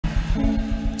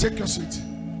Take your seat.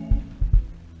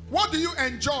 What do you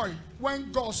enjoy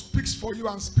when God speaks for you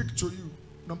and speaks to you?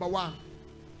 Number one,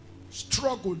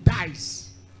 struggle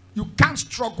dies. You can't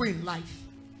struggle in life.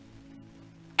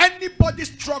 Anybody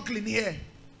struggling here,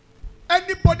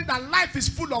 anybody that life is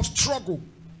full of struggle,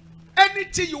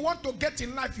 anything you want to get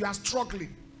in life, you are struggling.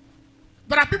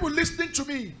 There are people listening to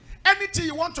me. Anything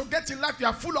you want to get in life, you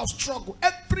are full of struggle.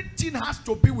 Everything has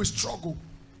to be with struggle.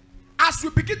 As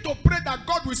we begin to pray that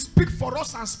God will speak for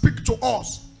us and speak to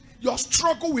us, your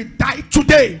struggle will die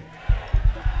today.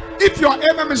 If your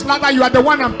amen is louder, you are the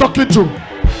one I'm talking to.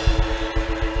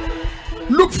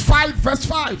 Luke 5 verse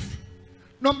 5.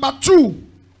 Number 2.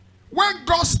 When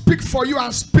God speaks for you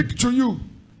and speaks to you,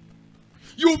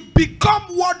 you become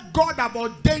what God has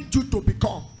ordained you to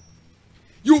become.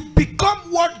 You become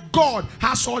what God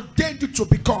has ordained you to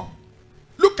become.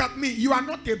 Look at me. You are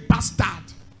not a bastard.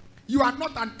 You are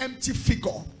not an empty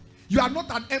figure. You are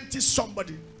not an empty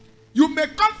somebody. You may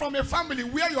come from a family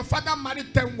where your father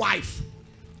married 10 wives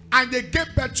and they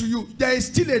gave birth to you. There is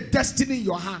still a destiny in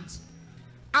your hands.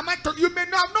 You may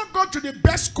have not gone to the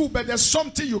best school, but there's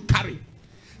something you carry.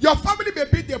 Your family may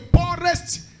be the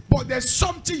poorest, but there's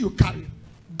something you carry.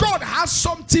 God has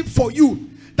something for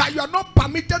you that you are not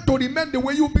permitted to remain the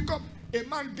way you become. A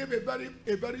man gave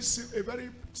a very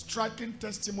striking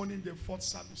testimony in the fourth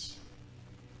service.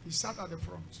 He sat at the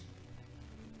front.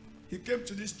 He came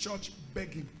to this church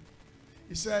begging.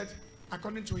 He said,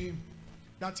 according to him,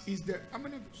 that is the,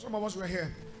 some of us were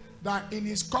here, that in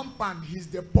his compound he's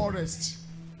the poorest.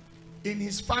 In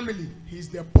his family he's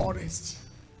the poorest.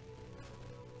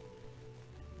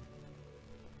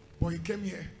 But he came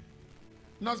here.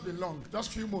 Not been long,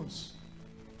 just few months.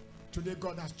 Today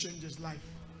God has changed his life.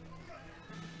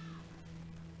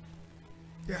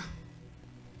 Yeah.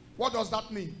 What does that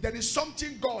mean? There is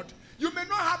something God. You may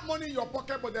not have money in your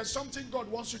pocket, but there's something God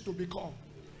wants you to become.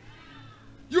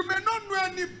 You may not know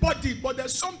anybody, but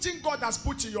there's something God has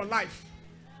put in your life.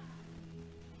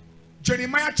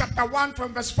 Jeremiah chapter 1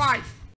 from verse 5.